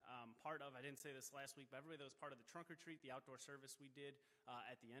part of, I didn't say this last week, but everybody that was part of the trunk or treat, the outdoor service we did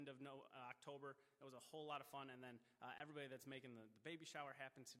at the end of October, it was a whole lot of fun. And then everybody that's making the baby shower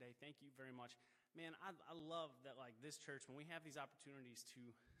happen today, thank you very much. Man, I love that, like, this church, when we have these opportunities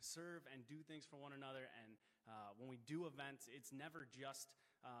to serve and do things for one another, and when we do events, it's never just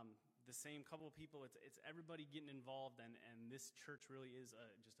the same couple of people. It's everybody getting involved, and this church really is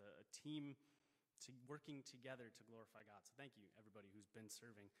just a team working together to glorify God. So thank you, everybody who's been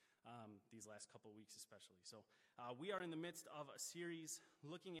serving these last couple of weeks especially. So we are in the midst of a series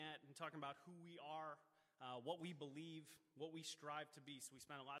looking at and talking about who we are, what we believe, what we strive to be. So we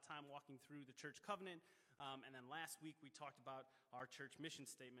spent a lot of time walking through the church covenant, and then last week we talked about our church mission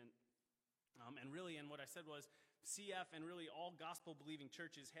statement. And what I said was CF and really all gospel-believing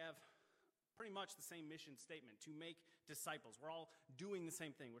churches have pretty much the same mission statement, to make disciples. We're all doing the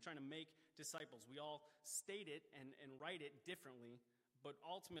same thing. We're trying to make disciples. We all state it and write it differently, but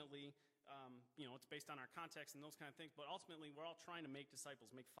ultimately, it's based on our context and those kind of things, but ultimately we're all trying to make disciples,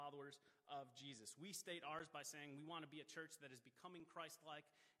 make followers of Jesus. We state ours by saying we want to be a church that is becoming Christ-like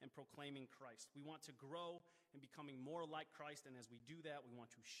and proclaiming Christ. We want to grow and becoming more like Christ, and as we do that, we want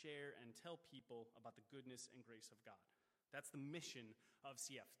to share and tell people about the goodness and grace of God. That's the mission of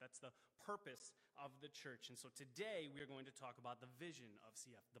CF. That's the purpose of the church. And so today we are going to talk about the vision of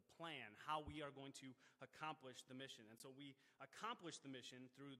CF, the plan, how we are going to accomplish the mission. And so we accomplish the mission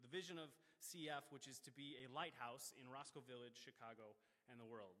through the vision of CF, which is to be a lighthouse in Roscoe Village, Chicago, and the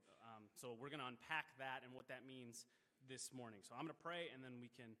world. So we're going to unpack that and what that means this morning. So I'm going to pray, and then we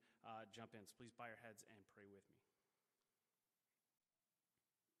can jump in. So please bow your heads and pray with me.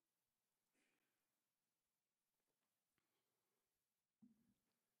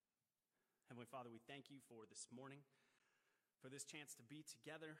 Heavenly Father, we thank you for this morning, for this chance to be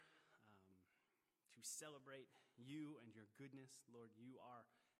together, to celebrate you and your goodness. Lord, you are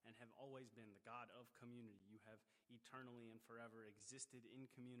and have always been the God of community. You have eternally and forever existed in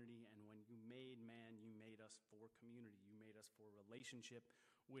community, and when you made man, you made us for community. You made us for relationship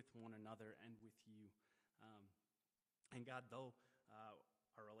with one another and with you. And God, though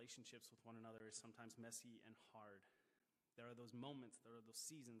our relationships with one another is sometimes messy and hard, there are those moments, there are those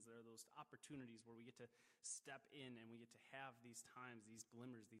seasons, there are those opportunities where we get to step in and we get to have these times, these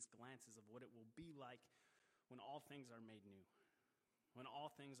glimmers, these glances of what it will be like when all things are made new, when all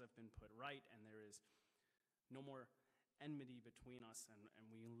things have been put right and there is no more enmity between us and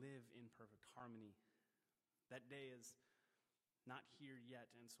we live in perfect harmony. That day is not here yet,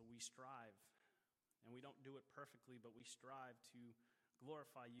 and so we strive, and we don't do it perfectly, but we strive to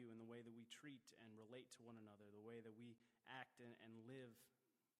glorify you in the way that we treat and relate to one another, the way that we act and live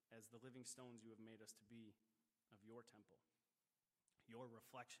as the living stones you have made us to be of your temple, your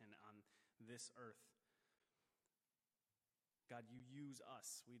reflection on this earth. God, you use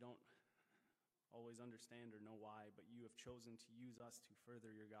us. We don't always understand or know why, but you have chosen to use us to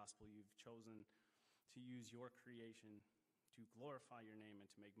further your gospel. You've chosen to use your creation to glorify your name and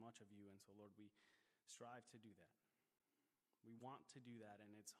to make much of you, and so, Lord, we strive to do that. We want to do that,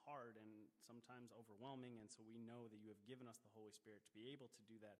 and it's hard and sometimes overwhelming, and so we know that you have given us the Holy Spirit to be able to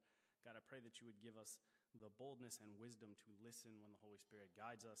do that. God, I pray that you would give us the boldness and wisdom to listen when the Holy Spirit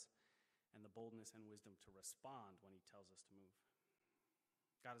guides us, and the boldness and wisdom to respond when he tells us to move.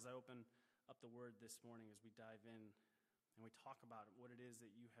 God, as I open up the word this morning, as we dive in and we talk about what it is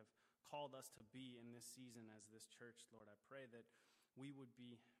that you have called us to be in this season as this church, Lord, I pray that we would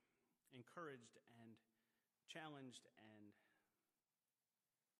be encouraged and challenged and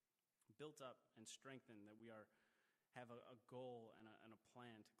built up and strengthened, that we have a goal and a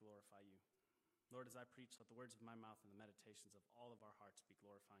plan to glorify you. Lord, as I preach, let the words of my mouth and the meditations of all of our hearts be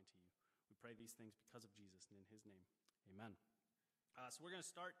glorifying to you. We pray these things because of Jesus and in his name. Amen. So we're going to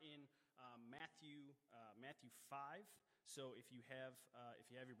start in Matthew 5. So if you have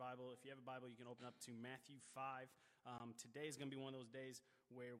your Bible, if you have a Bible, you can open up to Matthew 5. Today is going to be one of those days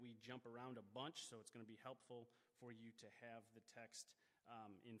where we jump around a bunch, so it's going to be helpful for you to have the text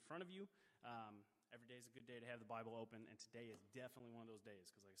in front of you. Every day is a good day to have the Bible open, and today is definitely one of those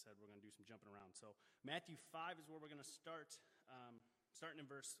days because, like I said, we're going to do some jumping around. So Matthew 5 is where we're going to start, starting in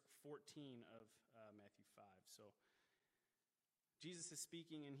verse 14 of Matthew 5. So Jesus is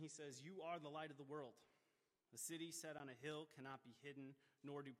speaking, and he says, "You are the light of the world. A city set on a hill cannot be hidden,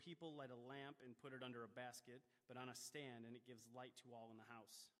 nor do people light a lamp and put it under a basket, but on a stand, and it gives light to all in the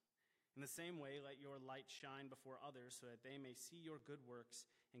house. In the same way, let your light shine before others, so that they may see your good works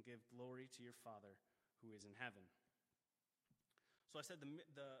and give glory to your Father who is in heaven." So I said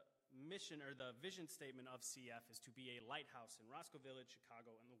the mission or the vision statement of CF is to be a lighthouse in Roscoe Village,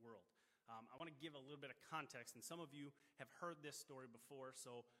 Chicago, and the world. I want to give a little bit of context, and some of you have heard this story before,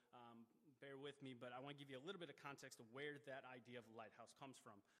 so bear with me, but I want to give you a little bit of context of where that idea of a lighthouse comes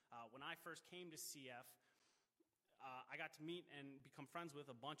from. When I first came to CF, I got to meet and become friends with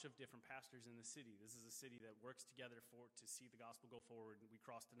a bunch of different pastors in the city. This is a city that works together to see the gospel go forward. We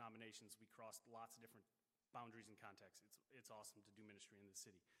crossed denominations. We crossed lots of different boundaries and contexts. It's awesome to do ministry in the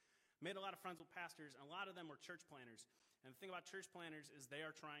city. Made a lot of friends with pastors, and a lot of them were church planners. And the thing about church planners is they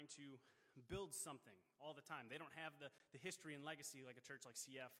are trying to build something all the time. They don't have the history and legacy like a church like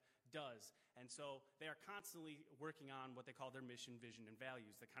CF does. And so they are constantly working on what they call their mission, vision, and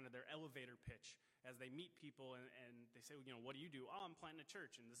values, kind of their elevator pitch as they meet people and they say, what do you do? Oh, I'm planting a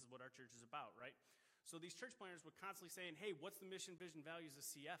church, and this is what our church is about, right? So these church planners were constantly saying, hey, what's the mission, vision, values of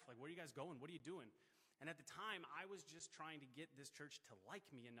CF? Like, where are you guys going? What are you doing? And at the time, I was just trying to get this church to like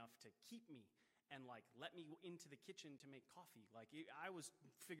me enough to keep me and, let me into the kitchen to make coffee. I was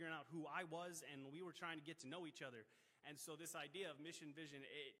figuring out who I was, and we were trying to get to know each other. And so this idea of mission, vision,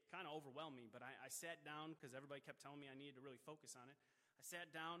 it kind of overwhelmed me. But I sat down because everybody kept telling me I needed to really focus on it. I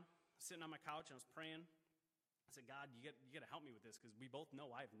sat down, sitting on my couch, and I was praying. I said, God, you got to help me with this because we both know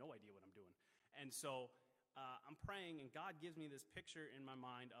I have no idea what I'm doing. And so I'm praying, and God gives me this picture in my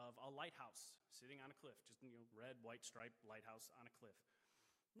mind of a lighthouse sitting on a cliff, just red, white striped lighthouse on a cliff.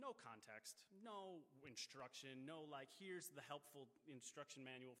 No context, no instruction, no here's the helpful instruction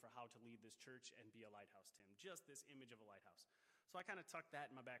manual for how to lead this church and be a lighthouse, Tim. Just this image of a lighthouse. So I kind of tucked that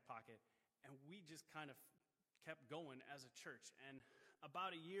in my back pocket, and we just kind of kept going as a church. And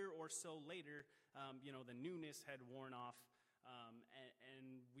about a year or so later, the newness had worn off,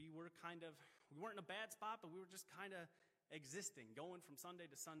 and we weren't in a bad spot, but we were just kind of existing, going from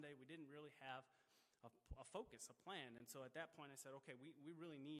Sunday to Sunday. We didn't really have a focus, a plan. And so at that point I said, okay, we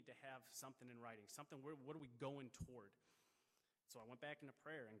really need to have something in writing, what are we going toward? So I went back into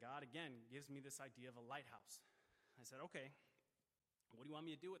prayer, and God again gives me this idea of a lighthouse. I said, okay, what do you want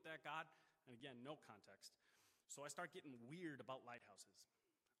me to do with that, God? And again, no context. So I start getting weird about lighthouses.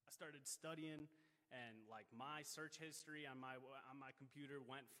 I started studying, and my search history on my computer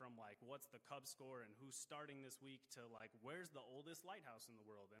went from what's the Cubs score and who's starting this week to where's the oldest lighthouse in the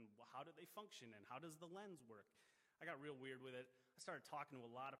world and how do they function and how does the lens work. I got real weird with it. I started talking to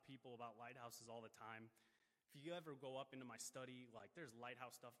a lot of people about lighthouses all the time. If you ever go up into my study, there's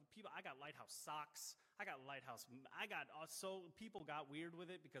lighthouse stuff. I got lighthouse socks. So people got weird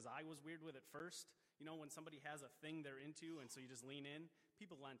with it because I was weird with it first. When somebody has a thing they're into and so you just lean in,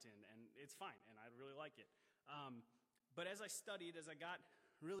 people lent in, and it's fine, and I really like it. But as I studied, as I got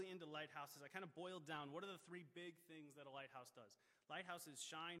really into lighthouses, I kind of boiled down what are the three big things that a lighthouse does. Lighthouses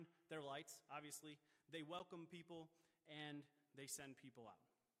shine their lights, obviously. They welcome people, and they send people out.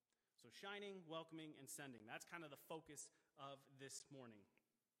 So shining, welcoming, and sending. That's kind of the focus of this morning.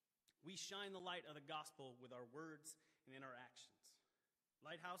 We shine the light of the gospel with our words and in our actions.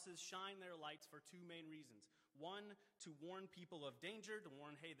 Lighthouses shine their lights for two main reasons. One, to warn people of danger, to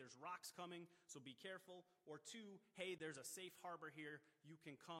warn, hey, there's rocks coming, so be careful. Or two, hey, there's a safe harbor here. You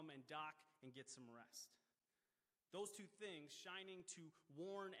can come and dock and get some rest. Those two things, shining to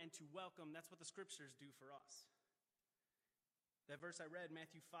warn and to welcome, that's what the scriptures do for us. That verse I read,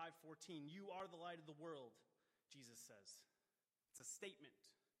 Matthew 5:14, you are the light of the world, Jesus says. It's a statement,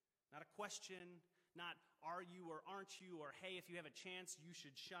 not a question, not are you or aren't you, or hey, if you have a chance, you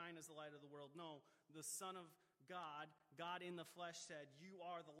should shine as the light of the world. No, the Son of God, God in the flesh said, you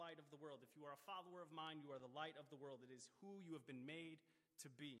are the light of the world. If you are a follower of mine, you are the light of the world. It is who you have been made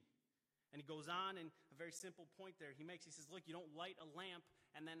to be. And he goes on, and a very simple point there he says, look, you don't light a lamp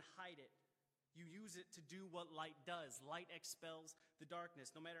and then hide it. You use it to do what light does. Light expels the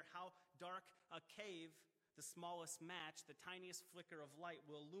darkness. No matter how dark a cave, the smallest match, the tiniest flicker of light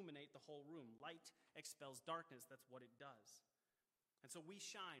will illuminate the whole room. Light expels darkness. That's what it does. And so we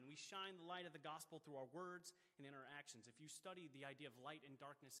shine. We shine the light of the gospel through our words and in our actions. If you study the idea of light and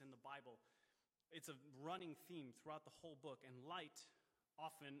darkness in the Bible, it's a running theme throughout the whole book. And light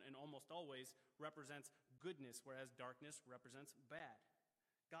often and almost always represents goodness, whereas darkness represents bad.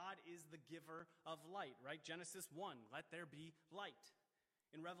 God is the giver of light, right? Genesis 1, let there be light.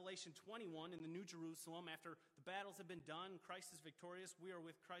 In Revelation 21, in the New Jerusalem, after the battles have been done, Christ is victorious, we are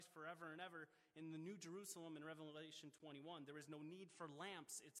with Christ forever and ever. In the New Jerusalem, in Revelation 21, there is no need for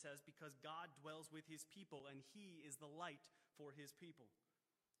lamps, it says, because God dwells with his people, and he is the light for his people.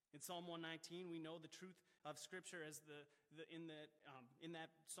 In Psalm 119, we know the truth of Scripture as in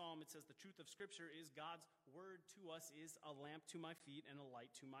that psalm, it says the truth of Scripture is God's word to us is a lamp to my feet and a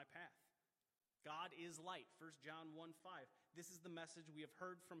light to my path. God is light, 1 John 1:5. This is the message we have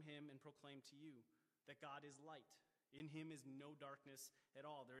heard from him and proclaimed to you, that God is light. In him is no darkness at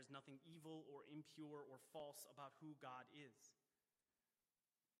all. There is nothing evil or impure or false about who God is.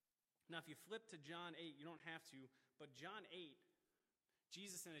 Now, if you flip to John 8, you don't have to, but John 8,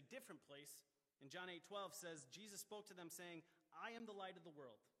 Jesus in a different place, in John 8:12 says, Jesus spoke to them saying, I am the light of the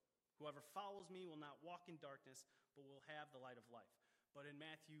world. Whoever follows me will not walk in darkness, but will have the light of life. But in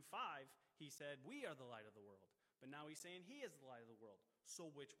Matthew 5, he said, we are the light of the world. But now he's saying he is the light of the world.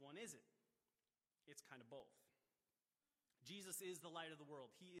 So which one is it? It's kind of both. Jesus is the light of the world.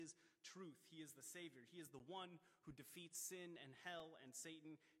 He is truth. He is the Savior. He is the one who defeats sin and hell and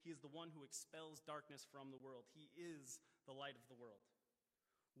Satan. He is the one who expels darkness from the world. He is the light of the world.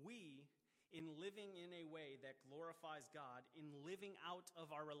 We, in living in a way that glorifies God, in living out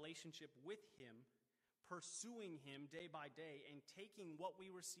of our relationship with Him, pursuing Him day by day, and taking what we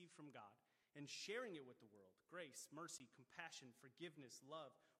receive from God and sharing it with the world, grace, mercy, compassion, forgiveness,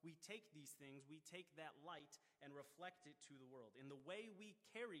 love, we take these things, we take that light and reflect it to the world. In the way we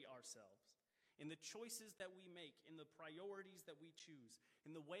carry ourselves, in the choices that we make, in the priorities that we choose,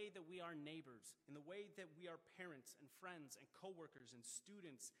 in the way that we are neighbors, in the way that we are parents and friends and coworkers and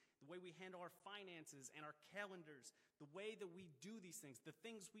students, the way we handle our finances and our calendars, the way that we do these things, the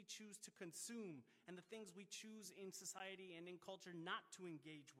things we choose to consume, and the things we choose in society and in culture not to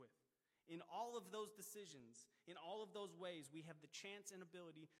engage with. In all of those decisions, in all of those ways, we have the chance and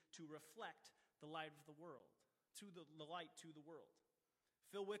ability to reflect the light of the world, the light to the world.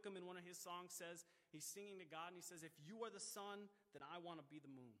 Phil Wickham, in one of his songs, says, he's singing to God, and he says, if you are the sun, then I want to be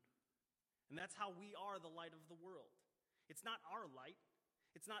the moon. And that's how we are the light of the world. It's not our light.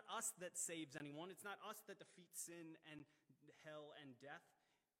 It's not us that saves anyone. It's not us that defeats sin and hell and death.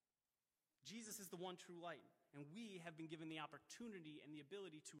 Jesus is the one true light, and we have been given the opportunity and the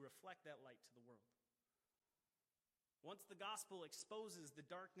ability to reflect that light to the world. Once the gospel exposes the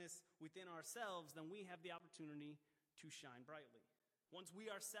darkness within ourselves, then we have the opportunity to shine brightly. Once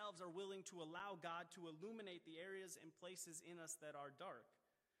we ourselves are willing to allow God to illuminate the areas and places in us that are dark,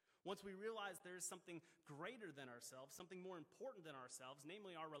 once we realize there is something greater than ourselves, something more important than ourselves,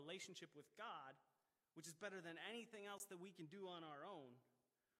 namely our relationship with God, which is better than anything else that we can do on our own,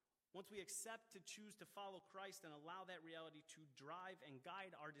 once we accept to choose to follow Christ and allow that reality to drive and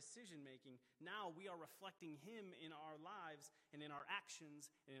guide our decision-making, now we are reflecting Him in our lives and in our actions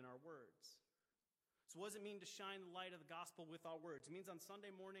and in our words. So what does it mean to shine the light of the gospel with our words? It means on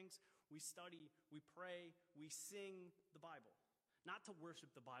Sunday mornings, we study, we pray, we sing the Bible. Not to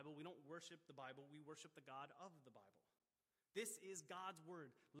worship the Bible. We don't worship the Bible. We worship the God of the Bible. This is God's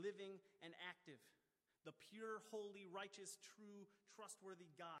word, living and active. The pure, holy, righteous, true, trustworthy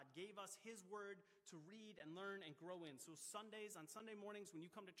God gave us His word to read and learn and grow in. So on Sunday mornings, when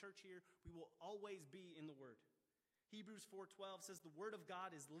you come to church here, we will always be in the word. Hebrews 4:12 says, the word of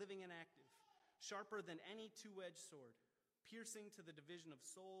God is living and active, sharper than any two-edged sword, piercing to the division of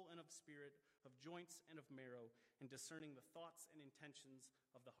soul and of spirit, of joints and of marrow, and discerning the thoughts and intentions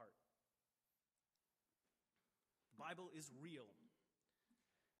of the heart. The Bible is real,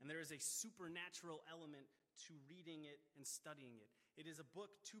 and there is a supernatural element to reading it and studying it. It is a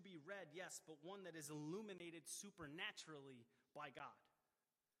book to be read, yes, but one that is illuminated supernaturally by God.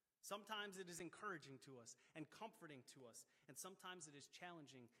 Sometimes it is encouraging to us and comforting to us, and sometimes it is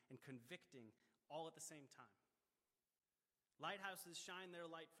challenging and convicting all at the same time. Lighthouses shine their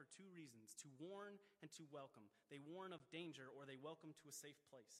light for two reasons: to warn and to welcome. They warn of danger, or they welcome to a safe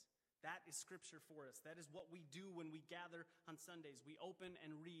place. That is Scripture for us. That is what we do when we gather on Sundays. We open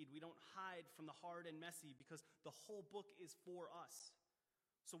and read. We don't hide from the hard and messy, because the whole book is for us.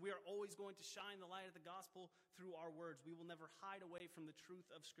 So we are always going to shine the light of the gospel through our words. We will never hide away from the truth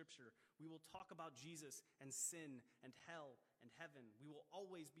of Scripture. We will talk about Jesus and sin and hell and heaven. We will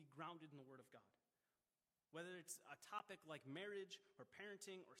always be grounded in the Word of God. Whether it's a topic like marriage or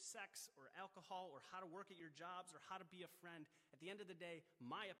parenting or sex or alcohol or how to work at your jobs or how to be a friend, at the end of the day,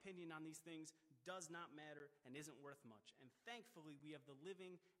 my opinion on these things does not matter and isn't worth much. And thankfully, we have the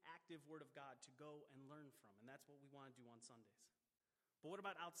living, active Word of God to go and learn from. And that's what we want to do on Sundays. But what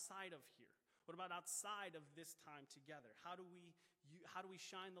about outside of here? What about outside of this time together? How do we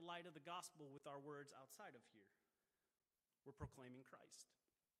shine the light of the gospel with our words outside of here? We're proclaiming Christ.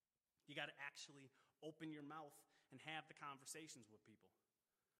 You got to actually open your mouth and have the conversations with people.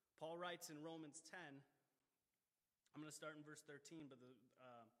 Paul writes in Romans 10, I'm going to start in verse 13, but the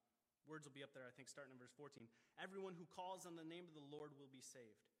words will be up there, I think, starting in verse 14. Everyone who calls on the name of the Lord will be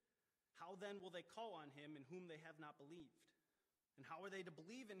saved. How then will they call on him in whom they have not believed? And how are they to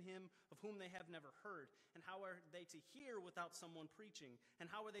believe in him of whom they have never heard? And how are they to hear without someone preaching? And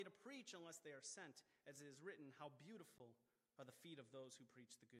how are they to preach unless they are sent? As it is written, how beautiful are the feet of those who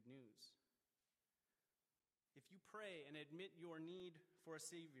preach the good news. If you pray and admit your need for a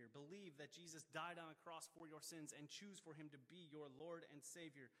Savior, believe that Jesus died on a cross for your sins, and choose for him to be your Lord and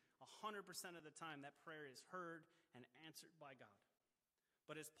Savior, 100% of the time that prayer is heard and answered by God.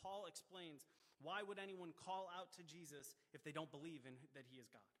 But as Paul explains, why would anyone call out to Jesus if they don't believe that he is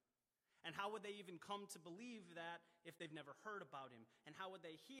God? And how would they even come to believe that if they've never heard about him? And how would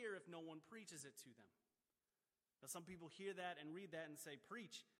they hear if no one preaches it to them? Now, some people hear that and read that and say,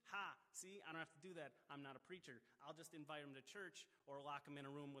 preach. Ha, see, I don't have to do that. I'm not a preacher. I'll just invite them to church or lock them in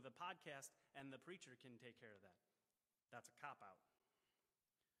a room with a podcast, and the preacher can take care of that. That's a cop-out.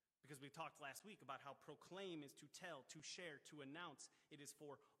 Because we talked last week about how proclaim is to tell, to share, to announce. It is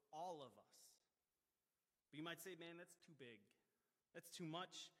for all of us. But you might say, man, that's too big. That's too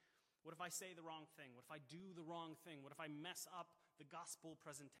much. What if I say the wrong thing? What if I do the wrong thing? What if I mess up the gospel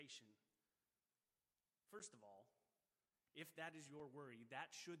presentation? First of all, if that is your worry,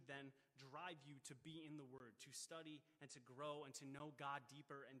 that should then drive you to be in the Word, to study and to grow and to know God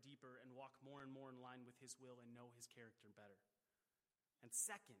deeper and deeper and walk more and more in line with his will and know his character better. And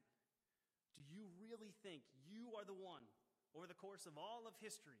second, do you really think you are the one, over the course of all of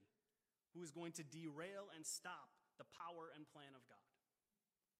history, who is going to derail and stop the power and plan of God?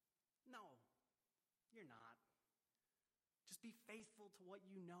 No, you're not. Just be faithful to what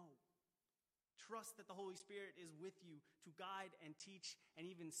you know. Trust that the Holy Spirit is with you to guide and teach and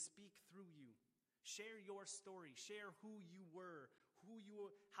even speak through you. Share your story. Share who you were,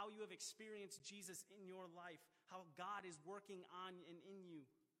 how you have experienced Jesus in your life, how God is working on and in you.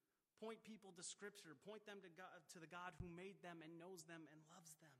 Point people to Scripture. Point them to God, to the God who made them and knows them and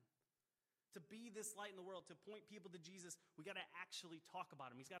loves them. To be this light in the world, to point people to Jesus, we got to actually talk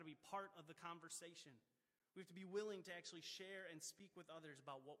about him. He's got to be part of the conversation. We have to be willing to actually share and speak with others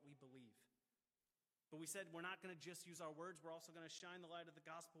about what we believe. But we said we're not going to just use our words, we're also going to shine the light of the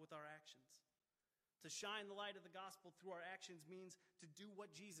gospel with our actions. To shine the light of the gospel through our actions means to do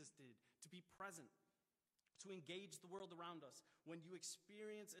what Jesus did, to be present, to engage the world around us. When you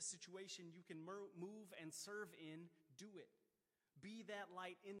experience a situation you can move and serve in, do it. Be that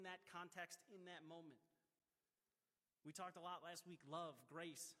light in that context, in that moment. We talked a lot last week, love,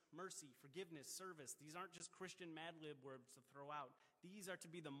 grace, mercy, forgiveness, service. These aren't just Christian Mad Lib words to throw out. These are to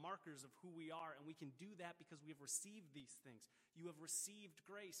be the markers of who we are, and we can do that because we have received these things. You have received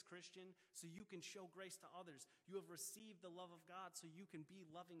grace, Christian, so you can show grace to others. You have received the love of God, so you can be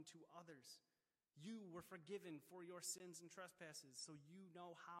loving to others. You were forgiven for your sins and trespasses, so you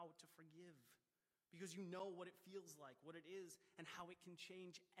know how to forgive. Because you know what it feels like, what it is, and how it can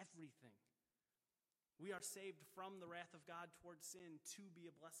change everything. We are saved from the wrath of God towards sin to be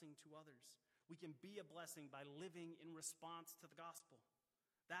a blessing to others. We can be a blessing by living in response to the gospel.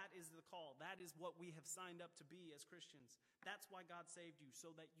 That is the call. That is what we have signed up to be as Christians. That's why God saved you,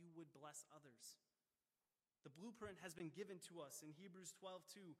 so that you would bless others. The blueprint has been given to us in Hebrews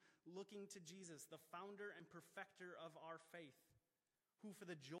 12:2, looking to Jesus, the founder and perfecter of our faith, who for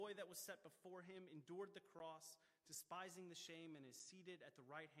the joy that was set before him endured the cross, despising the shame, and is seated at the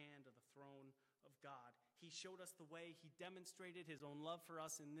right hand of the throne of God. He showed us the way. He demonstrated his own love for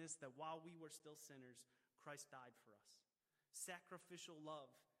us in this, that while we were still sinners, Christ died for us. Sacrificial love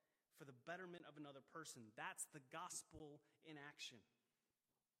for the betterment of another person. That's the gospel in action.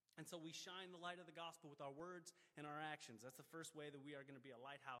 And so we shine the light of the gospel with our words and our actions. That's the first way that we are going to be a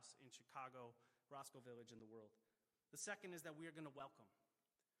lighthouse in Chicago, Roscoe Village, in the world. The second is that we are going to welcome.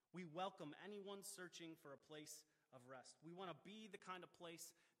 We welcome anyone searching for a place of rest. We want to be the kind of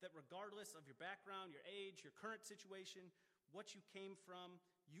place that regardless of your background, your age, your current situation, what you came from,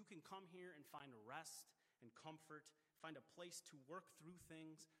 you can come here and find rest and comfort, find a place to work through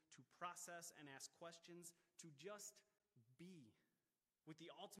things, to process and ask questions, to just be, with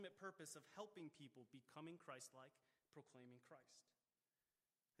the ultimate purpose of helping people becoming Christ-like, proclaiming Christ.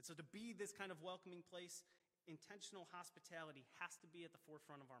 And so to be this kind of welcoming place, intentional hospitality has to be at the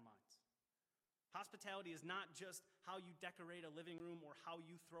forefront of our minds. Hospitality is not just how you decorate a living room or how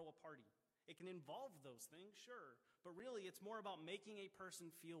you throw a party. It can involve those things, sure, but really it's more about making a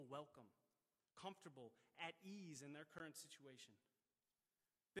person feel welcome, comfortable, at ease in their current situation.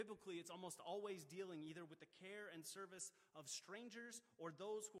 Biblically, it's almost always dealing either with the care and service of strangers or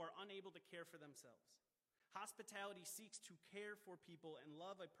those who are unable to care for themselves. Hospitality seeks to care for people and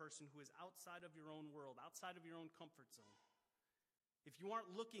love a person who is outside of your own world, outside of your own comfort zone. If you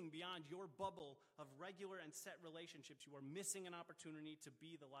aren't looking beyond your bubble of regular and set relationships, you are missing an opportunity to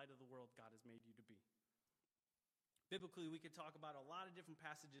be the light of the world God has made you to be. Biblically, we could talk about a lot of different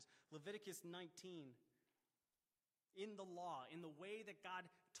passages. Leviticus 19, in the law, in the way that God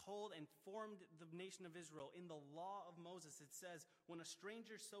told and formed the nation of Israel, in the law of Moses, it says, when a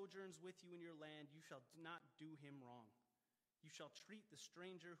stranger sojourns with you in your land, you shall not do him wrong. You shall treat the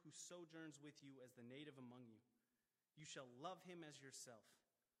stranger who sojourns with you as the native among you. You shall love him as yourself,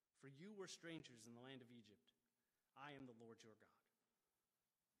 for you were strangers in the land of Egypt. I am the Lord your God.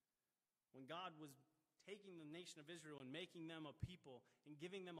 When God was taking the nation of Israel and making them a people and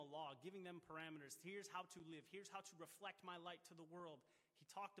giving them a law, giving them parameters, here's how to live, here's how to reflect my light to the world, he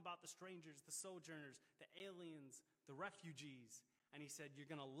talked about the strangers, the sojourners, the aliens, the refugees, and he said, you're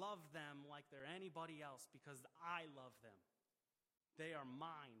going to love them like they're anybody else because I love them. They are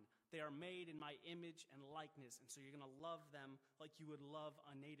mine. They are made in my image and likeness, and so you're going to love them like you would love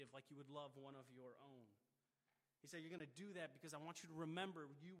a native, like you would love one of your own. He said, you're going to do that because I want you to remember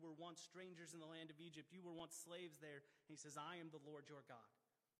you were once strangers in the land of Egypt. You were once slaves there. And he says, I am the Lord your God.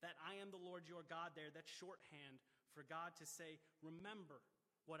 That I am the Lord your God there, that's shorthand for God to say, remember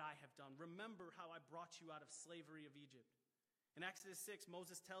what I have done. Remember how I brought you out of slavery of Egypt. In Exodus 6,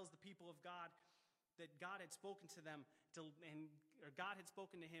 Moses tells the people of God that God had spoken to them, God had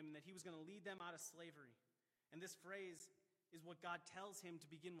spoken to him, and that he was going to lead them out of slavery. And this phrase is what God tells him to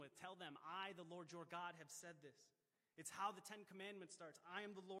begin with. Tell them, I, the Lord your God, have said this. It's how the Ten Commandments starts. I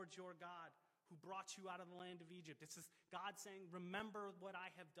am the Lord your God who brought you out of the land of Egypt. It's just God saying, remember what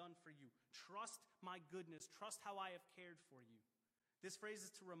I have done for you. Trust my goodness. Trust how I have cared for you. This phrase is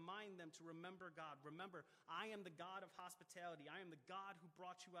to remind them to remember God. Remember, I am the God of hospitality. I am the God who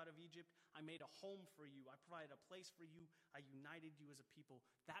brought you out of Egypt. I made a home for you. I provided a place for you. I united you as a people.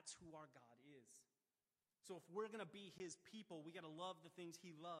 That's who our God is. So if we're going to be his people, we got to love the things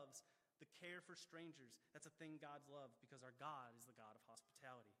he loves. The care for strangers, that's a thing God loves because our God is the God of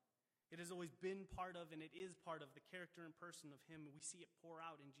hospitality. It has always been part of, and it is part of, the character and person of him. We see it pour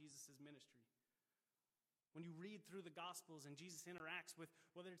out in Jesus' ministry. When you read through the Gospels and Jesus interacts with,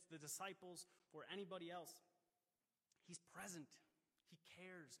 whether it's the disciples or anybody else, he's present. He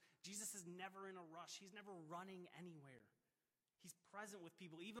cares. Jesus is never in a rush. He's never running anywhere. He's present with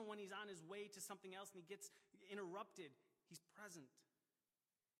people. Even when he's on his way to something else and he gets interrupted, he's present.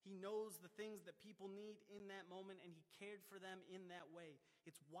 He knows the things that people need in that moment, and he cared for them in that way.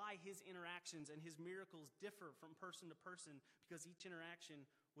 It's why his interactions and his miracles differ from person to person, because each interaction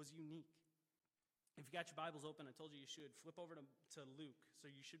was unique. If you got your Bibles open, I told you should. Flip over to Luke. So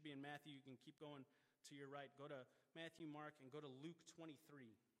you should be in Matthew. You can keep going to your right. Go to Matthew, Mark, and go to Luke 23.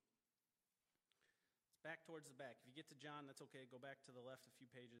 It's back towards the back. If you get to John, that's okay. Go back to the left a few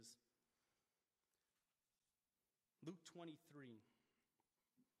pages. Luke 23.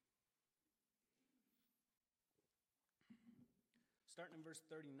 Starting in verse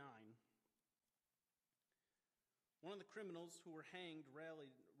 39. One of the criminals who were hanged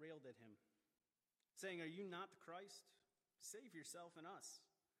railed at him, saying, are you not the Christ? Save yourself and us.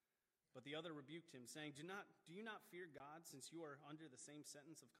 But the other rebuked him, saying, do you not fear God, since you are under the same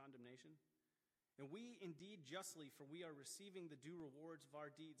sentence of condemnation? And we indeed justly, for we are receiving the due rewards of our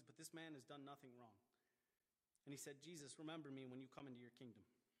deeds, but this man has done nothing wrong. And he said, Jesus, remember me when you come into your kingdom.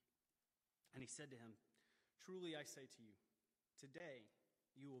 And he said to him, truly I say to you, today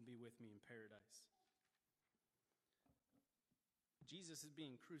you will be with me in paradise. Jesus is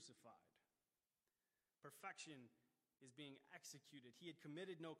being crucified. Perfection is being executed. He had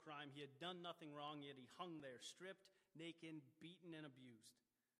committed no crime. He had done nothing wrong, yet he hung there, stripped, naked, beaten, and abused.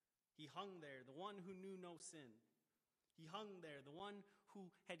 He hung there, the one who knew no sin. He hung there, the one who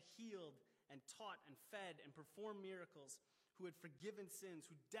had healed and taught and fed and performed miracles, who had forgiven sins,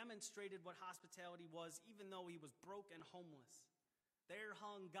 who demonstrated what hospitality was, even though he was broke and homeless. There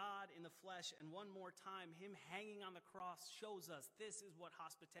hung God in the flesh, and one more time, him hanging on the cross shows us this is what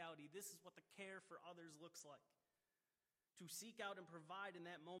hospitality, this is what the care for others looks like. To seek out and provide in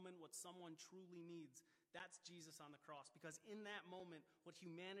that moment what someone truly needs. That's Jesus on the cross, because in that moment, what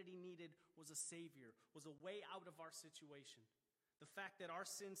humanity needed was a savior, was a way out of our situation. The fact that our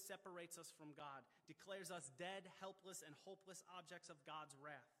sin separates us from God, declares us dead, helpless, and hopeless objects of God's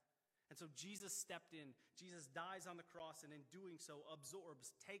wrath. And so Jesus stepped in. Jesus dies on the cross, and in doing so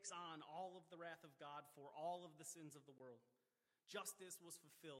absorbs, takes on all of the wrath of God for all of the sins of the world. Justice was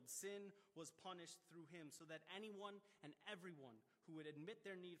fulfilled. Sin was punished through him, so that anyone and everyone who would admit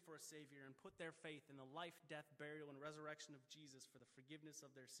their need for a Savior and put their faith in the life, death, burial, and resurrection of Jesus for the forgiveness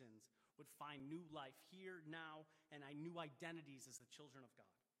of their sins would find new life here, now, and new identities as the children of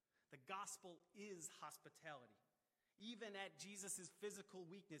God. The gospel is hospitality. Even at Jesus' physical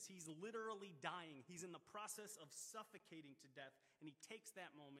weakness, he's literally dying. He's in the process of suffocating to death, and he takes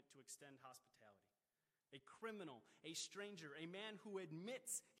that moment to extend hospitality. A criminal, a stranger, a man who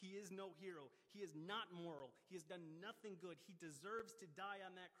admits he is no hero, he is not moral, he has done nothing good, he deserves to die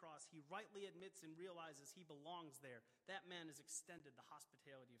on that cross, he rightly admits and realizes he belongs there. That man has extended the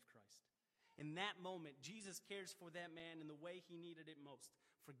hospitality of Christ. In that moment, Jesus cares for that man in the way he needed it most,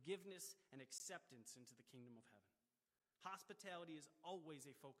 forgiveness and acceptance into the kingdom of heaven. Hospitality is always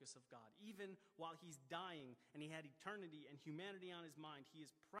a focus of God. Even while he's dying and he had eternity and humanity on his mind, he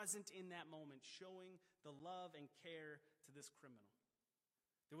is present in that moment, showing the love and care to this criminal.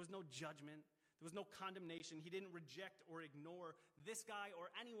 There was no judgment. There was no condemnation. He didn't reject or ignore this guy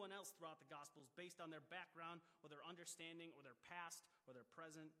or anyone else throughout the Gospels based on their background or their understanding or their past or their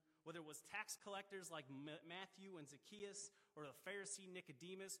present. Whether it was tax collectors like Matthew and Zacchaeus, or the Pharisee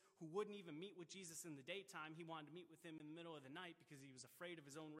Nicodemus, who wouldn't even meet with Jesus in the daytime. He wanted to meet with him in the middle of the night because he was afraid of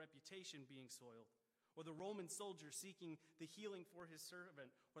his own reputation being soiled. Or the Roman soldier seeking the healing for his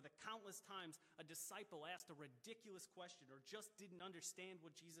servant. Or the countless times a disciple asked a ridiculous question or just didn't understand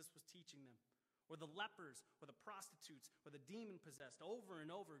what Jesus was teaching them. Or the lepers, or the prostitutes, or the demon-possessed. Over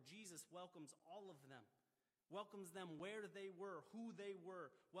and over, Jesus welcomes all of them. Welcomes them where they were, who they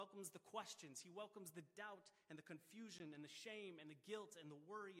were, welcomes the questions. He welcomes the doubt and the confusion and the shame and the guilt and the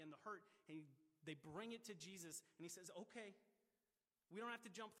worry and the hurt. And they bring it to Jesus, and he says, okay, we don't have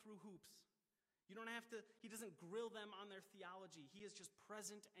to jump through hoops. He doesn't grill them on their theology. He is just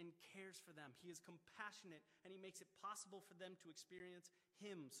present and cares for them. He is compassionate, and he makes it possible for them to experience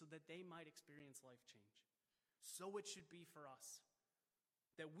him so that they might experience life change. So it should be for us.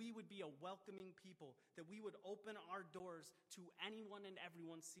 That we would be a welcoming people, that we would open our doors to anyone and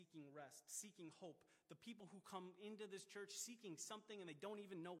everyone seeking rest, seeking hope, the people who come into this church seeking something and they don't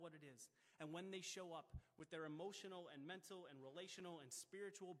even know what it is. And when they show up with their emotional and mental and relational and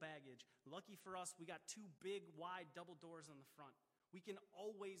spiritual baggage, lucky for us, we got 2 big, wide double doors on the front. We can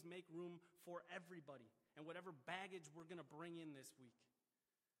always make room for everybody and whatever baggage we're going to bring in this week.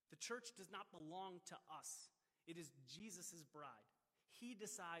 The church does not belong to us. It is Jesus' bride. He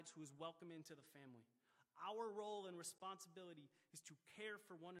decides who is welcome into the family. Our role and responsibility is to care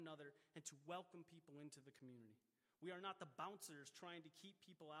for one another and to welcome people into the community. We are not the bouncers trying to keep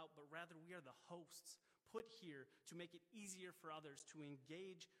people out, but rather we are the hosts put here to make it easier for others to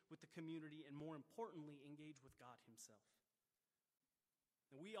engage with the community and, more importantly, engage with God himself.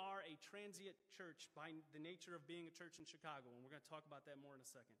 And we are a transient church by the nature of being a church in Chicago, and we're going to talk about that more in a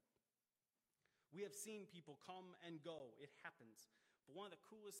second. We have seen people come and go. It happens. But one of the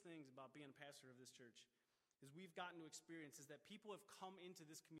coolest things about being a pastor of this church is we've gotten to experience is that people have come into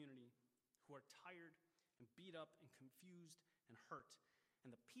this community who are tired and beat up and confused and hurt. And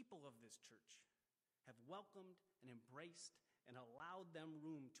the people of this church have welcomed and embraced and allowed them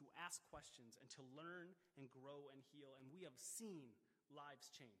room to ask questions and to learn and grow and heal. And we have seen lives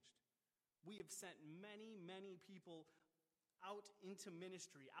changed. We have sent many, many people out into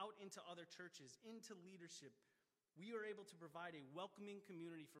ministry, out into other churches, into leadership. We were able to provide a welcoming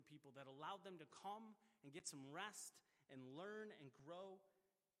community for people that allowed them to come and get some rest and learn and grow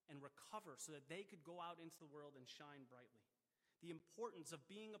and recover so that they could go out into the world and shine brightly. The importance of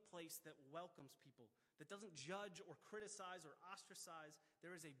being a place that welcomes people, that doesn't judge or criticize or ostracize.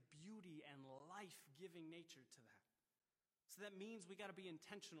 There is a beauty and life-giving nature to that. So that means we got to be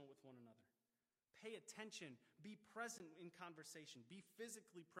intentional with one another. Pay attention, be present in conversation, be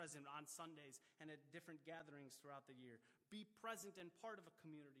physically present on Sundays and at different gatherings throughout the year. Be present and part of a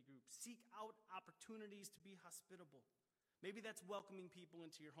community group. Seek out opportunities to be hospitable. Maybe that's welcoming people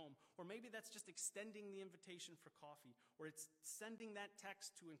into your home, or maybe that's just extending the invitation for coffee, or it's sending that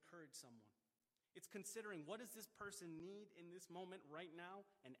text to encourage someone. It's considering what does this person need in this moment right now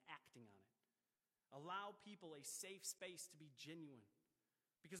and acting on it. Allow people a safe space to be genuine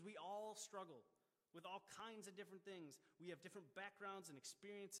because we all struggle with all kinds of different things. We have different backgrounds and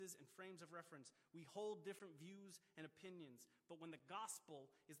experiences and frames of reference. We hold different views and opinions. But when the gospel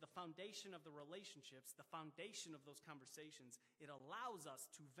is the foundation of the relationships, the foundation of those conversations, it allows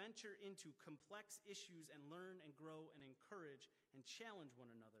us to venture into complex issues and learn and grow and encourage and challenge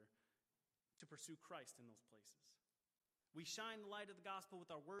one another to pursue Christ in those places. We shine the light of the gospel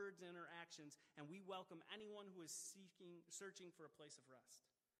with our words and our actions, and we welcome anyone who is searching for a place of rest.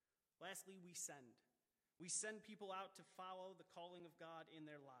 Lastly, we send. We send people out to follow the calling of God in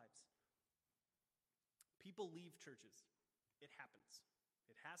their lives. People leave churches. It happens.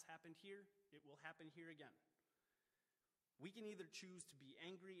 It has happened here. It will happen here again. We can either choose to be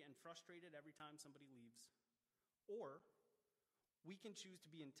angry and frustrated every time somebody leaves, or we can choose to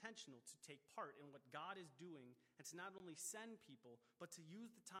be intentional to take part in what God is doing and to not only send people, but to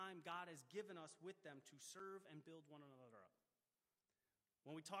use the time God has given us with them to serve and build one another up.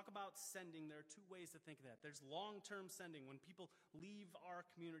 When we talk about sending, there are 2 ways to think of that. There's long-term sending, when people leave our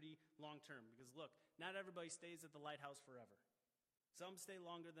community long-term. Because look, not everybody stays at the lighthouse forever. Some stay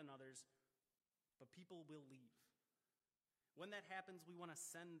longer than others, but people will leave. When that happens, we want to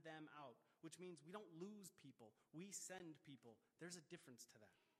send them out, which means we don't lose people. We send people. There's a difference to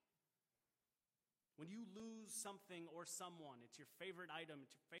that. When you lose something or someone, it's your favorite item,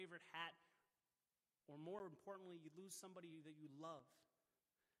 it's your favorite hat, or more importantly, you lose somebody that you love,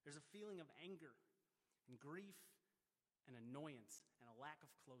 there's a feeling of anger and grief and annoyance and a lack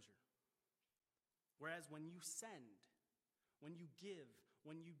of closure. Whereas when you send, when you give,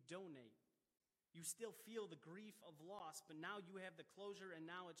 when you donate, you still feel the grief of loss, but now you have the closure and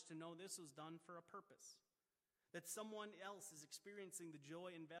knowledge to know this was done for a purpose. That someone else is experiencing the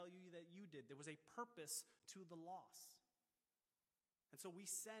joy and value that you did. There was a purpose to the loss. And so we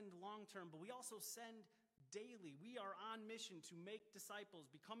send long-term, but we also send daily. We are on mission to make disciples,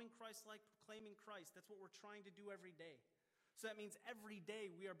 becoming Christ-like, proclaiming Christ. That's what we're trying to do every day. So that means every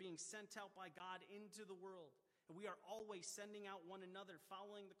day we are being sent out by God into the world. And we are always sending out one another,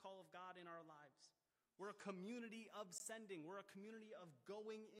 following the call of God in our lives. We're a community of sending. We're a community of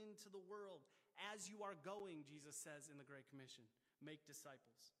going into the world. As you are going, Jesus says in the Great Commission, make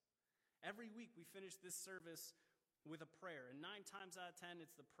disciples. Every week we finish this service with a prayer. And 9 times out of 10,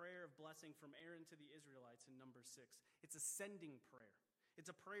 it's the prayer of blessing from Aaron to the Israelites in Numbers 6. It's a sending prayer.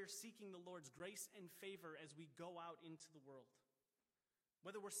 It's a prayer seeking the Lord's grace and favor as we go out into the world.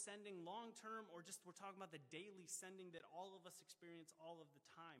 Whether we're sending long-term or just we're talking about the daily sending that all of us experience all of the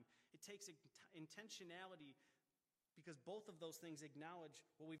time, it takes intentionality because both of those things acknowledge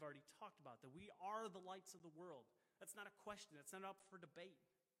what we've already talked about, that we are the lights of the world. That's not a question. That's not up for debate.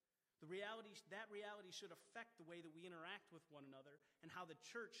 That reality should affect the way that we interact with one another and how the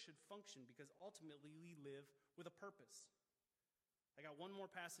church should function, because ultimately we live with a purpose. I got one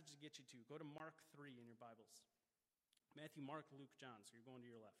more passage to get you to. Go to Mark 3 in your Bibles. Matthew, Mark, Luke, John. So you're going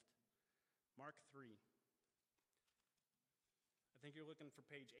to your left. Mark 3. I think you're looking for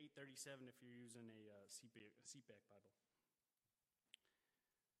page 837 if you're using a seatback Bible.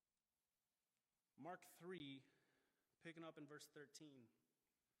 Mark 3, picking up in verse 13.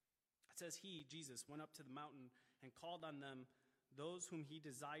 It says, he, Jesus, went up to the mountain and called on them, those whom he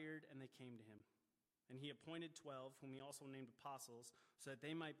desired, and they came to him. And he appointed 12, whom he also named apostles, so that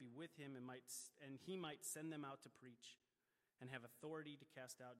they might be with him and he might send them out to preach and have authority to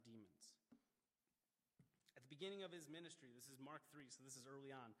cast out demons. At the beginning of his ministry, this is Mark 3, so this is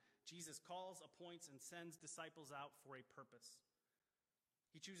early on, Jesus calls, appoints, and sends disciples out for a purpose.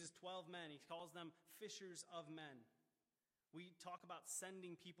 He chooses 12 men. He calls them fishers of men. We talk about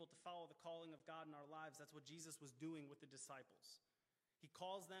sending people to follow the calling of God in our lives. That's what Jesus was doing with the disciples. He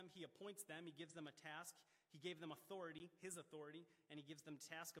calls them, he appoints them, he gives them a task, he gave them authority, his authority, and he gives them the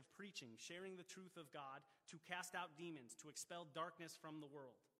task of preaching, sharing the truth of God, to cast out demons, to expel darkness from the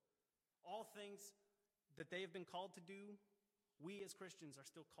world. All things that they have been called to do, we as Christians are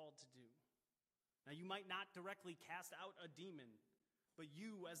still called to do. Now, you might not directly cast out a demon, but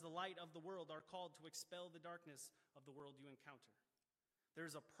you, as the light of the world, are called to expel the darkness of the world you encounter.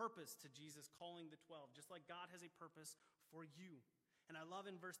 There's a purpose to Jesus calling the 12, just like God has a purpose for you. And I love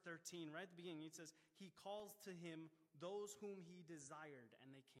in verse 13, right at the beginning, it says, he calls to him those whom he desired,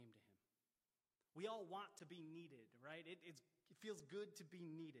 and they came to him. We all want to be needed, right? It feels good to be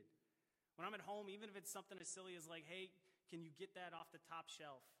needed. When I'm at home, even if it's something as silly as like, hey, can you get that off the top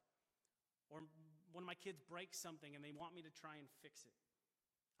shelf? Or one of my kids breaks something and they want me to try and fix it.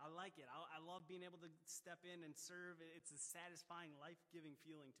 I like it. I love being able to step in and serve. It's a satisfying, life-giving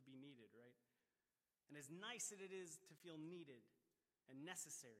feeling to be needed, right? And as nice as it is to feel needed and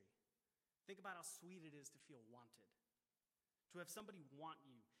necessary, think about how sweet it is to feel wanted. To have somebody want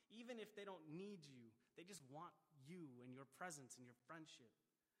you. Even if they don't need you, they just want you and your presence and your friendship.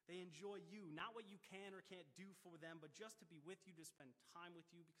 They enjoy you, not what you can or can't do for them, but just to be with you, to spend time with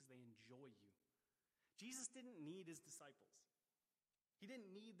you because they enjoy you. Jesus didn't need his disciples. He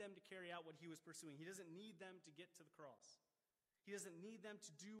didn't need them to carry out what he was pursuing. He doesn't need them to get to the cross. He doesn't need them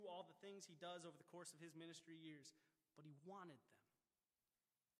to do all the things he does over the course of his ministry years, but he wanted them.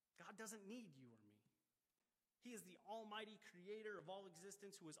 God doesn't need you or me. He is the almighty creator of all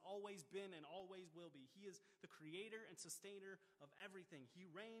existence who has always been and always will be. He is the creator and sustainer of everything. He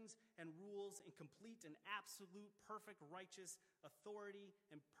reigns and rules in complete and absolute perfect righteous authority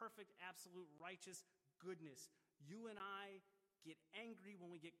and perfect absolute righteous goodness. You and I get angry when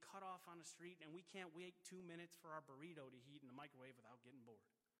we get cut off on the street and we can't wait 2 minutes for our burrito to heat in the microwave without getting bored.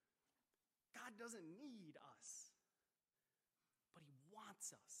 God doesn't need us, but he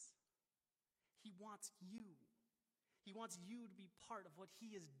wants us. He wants you. He wants you to be part of what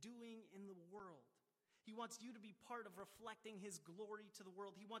he is doing in the world. He wants you to be part of reflecting his glory to the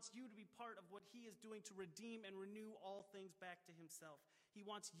world. He wants you to be part of what he is doing to redeem and renew all things back to himself. He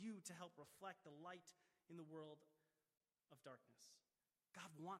wants you to help reflect the light in the world of darkness. God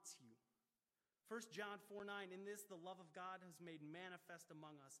wants you. 1 John 4:9, in this the love of God has made manifest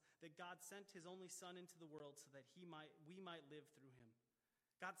among us, that God sent his only Son into the world so that we might live through him.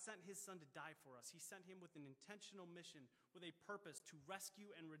 God sent his Son to die for us. He sent him with an intentional mission, with a purpose to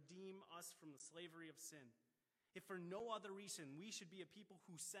rescue and redeem us from the slavery of sin. If for no other reason, we should be a people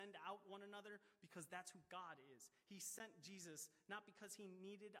who send out one another because that's who God is. He sent Jesus not because he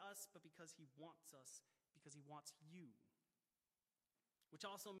needed us, but because he wants us, because he wants you. Which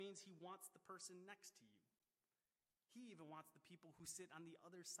also means he wants the person next to you. He even wants the people who sit on the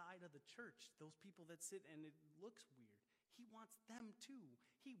other side of the church, those people that sit and it looks weird. He wants them too.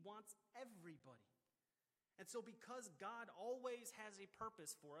 He wants everybody. And so because God always has a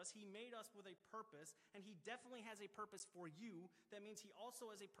purpose for us, he made us with a purpose, and he definitely has a purpose for you, that means he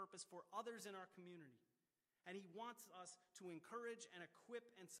also has a purpose for others in our community. And he wants us to encourage and equip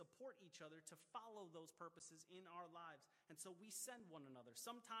and support each other to follow those purposes in our lives. And so we send one another,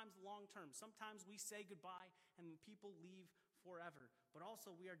 sometimes long term. Sometimes we say goodbye and people leave forever. But also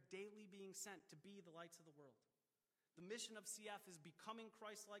we are daily being sent to be the lights of the world. The mission of CF is becoming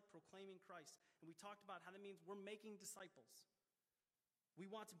Christ-like, proclaiming Christ. And we talked about how that means we're making disciples. We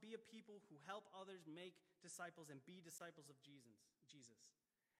want to be a people who help others make disciples and be disciples of Jesus.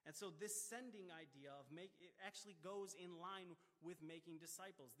 And so this sending idea it actually goes in line with making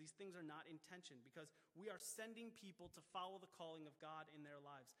disciples. These things are not intention because we are sending people to follow the calling of God in their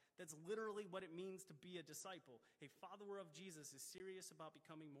lives. That's literally what it means to be a disciple. A follower of Jesus is serious about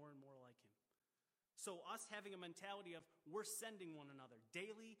becoming more and more like him. So us having a mentality of we're sending one another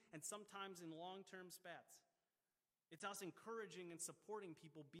daily and sometimes in long-term spats. It's us encouraging and supporting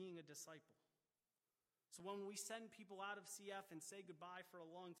people being a disciple. So when we send people out of CF and say goodbye for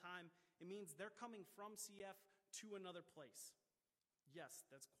a long time, it means they're coming from CF to another place. Yes,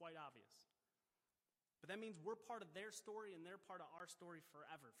 that's quite obvious. But that means we're part of their story and they're part of our story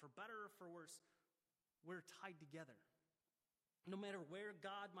forever. For better or for worse, we're tied together. No matter where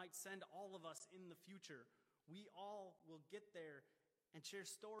God might send all of us in the future, we all will get there and share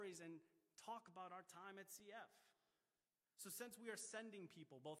stories and talk about our time at CF. So since we are sending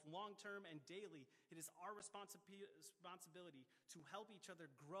people, both long-term and daily, it is our responsibility to help each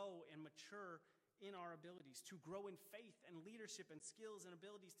other grow and mature in our abilities, to grow in faith and leadership and skills and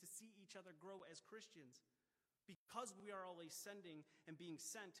abilities to see each other grow as Christians. Because we are always sending and being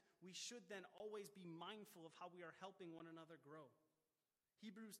sent, we should then always be mindful of how we are helping one another grow.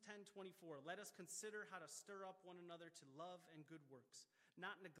 Hebrews 10:24, let us consider how to stir up one another to love and good works,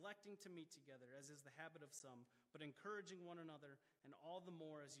 not neglecting to meet together, as is the habit of some, but encouraging one another, and all the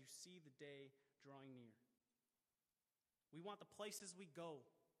more as you see the day drawing near. We want the places we go,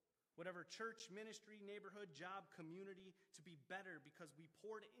 whatever church, ministry, neighborhood, job, community, to be better because we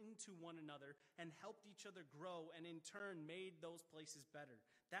poured into one another and helped each other grow and in turn made those places better.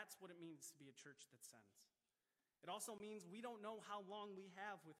 That's what it means to be a church that sends. It also means we don't know how long we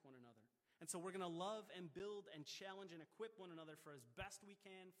have with one another. And so we're going to love and build and challenge and equip one another for as best we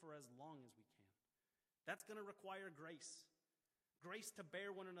can, for as long as we can. That's going to require grace. Grace to bear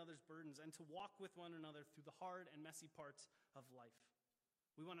one another's burdens and to walk with one another through the hard and messy parts of life.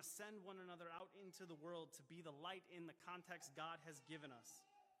 We want to send one another out into the world to be the light in the context God has given us.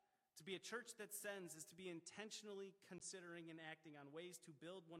 To be a church that sends is to be intentionally considering and acting on ways to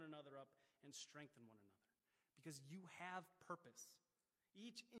build one another up and strengthen one another. Because you have purpose.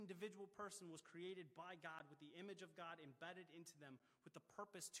 Each individual person was created by God with the image of God embedded into them with the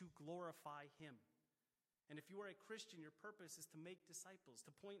purpose to glorify him. And if you are a Christian, your purpose is to make disciples,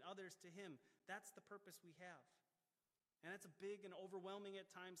 to point others to him. That's the purpose we have. And that's a big and overwhelming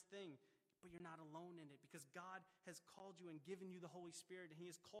at times thing, but you're not alone in it because God has called you and given you the Holy Spirit, and he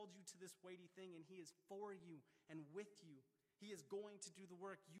has called you to this weighty thing, and he is for you and with you. He is going to do the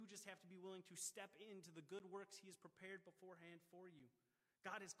work. You just have to be willing to step into the good works he has prepared beforehand for you.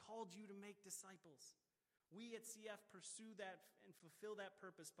 God has called you to make disciples. We at CF pursue that and fulfill that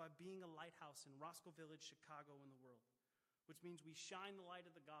purpose by being a lighthouse in Roscoe Village, Chicago, and the world, which means we shine the light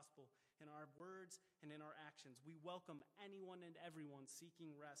of the gospel in our words and in our actions. We welcome anyone and everyone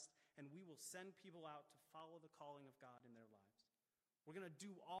seeking rest, and we will send people out to follow the calling of God in their lives. We're going to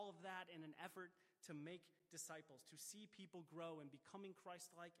do all of that in an effort to make disciples, to see people grow in becoming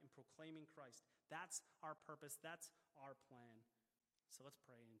Christ-like and proclaiming Christ. That's our purpose. That's our plan. So let's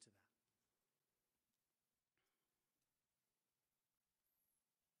pray into that.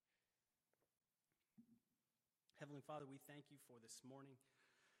 Heavenly Father, we thank you for this morning.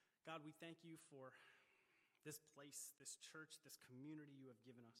 God, we thank you for this place, this church, this community you have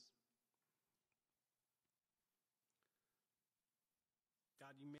given us.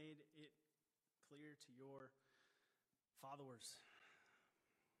 God, you made it clear to your Followers,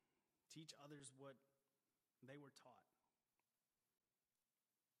 teach others what they were taught.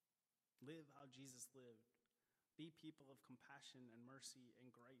 Live how Jesus lived. Be people of compassion and mercy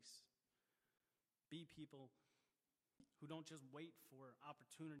and grace. Be people who don't just wait for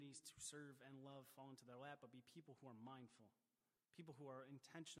opportunities to serve and love fall into their lap, but be people who are mindful. People who are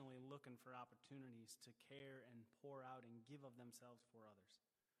intentionally looking for opportunities to care and pour out and give of themselves for others.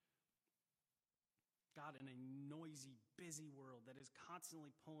 God, in a noisy, busy world that is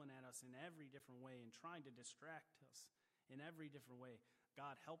constantly pulling at us in every different way and trying to distract us in every different way,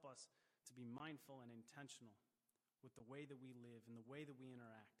 God, help us to be mindful and intentional with the way that we live and the way that we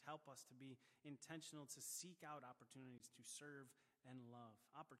interact. Help us to be intentional to seek out opportunities to serve and love,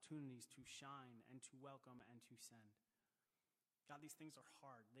 opportunities to shine and to welcome and to send. God, these things are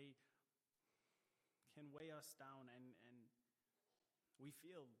hard. They can weigh us down, and we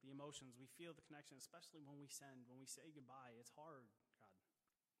feel the emotions, we feel the connection, especially when we send, when we say goodbye. It's hard, God.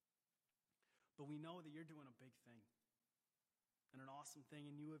 But we know that you're doing a big thing and an awesome thing,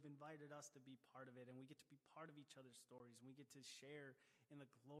 and you have invited us to be part of it, and we get to be part of each other's stories, and we get to share in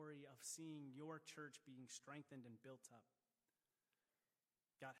the glory of seeing your church being strengthened and built up.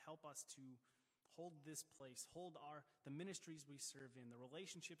 God, help us to hold this place, hold the ministries we serve in, the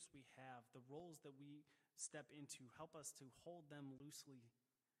relationships we have, the roles that we step into. Help us to hold them loosely.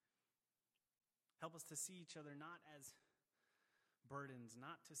 Help us to see each other not as burdens,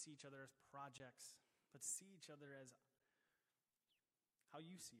 not to see each other as projects, but to see each other as how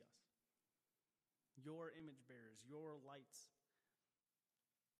you see us. Your image bearers, your lights.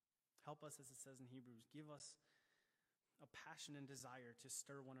 Help us, as it says in Hebrews, give us a passion and desire to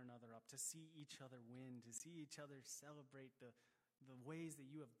stir one another up, to see each other win, to see each other celebrate the ways that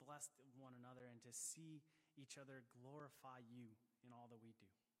you have blessed one another, and to see each other glorify you in all that we do.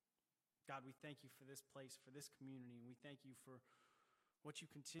 God, we thank you for this place, for this community, and we thank you for what you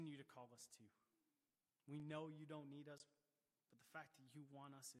continue to call us to. We know you don't need us, but the fact that you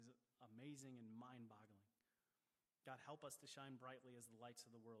want us is amazing and mind-boggling. God, help us to shine brightly as the lights of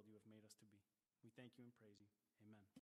the world you have made us to be. We thank you and praise you. Amen.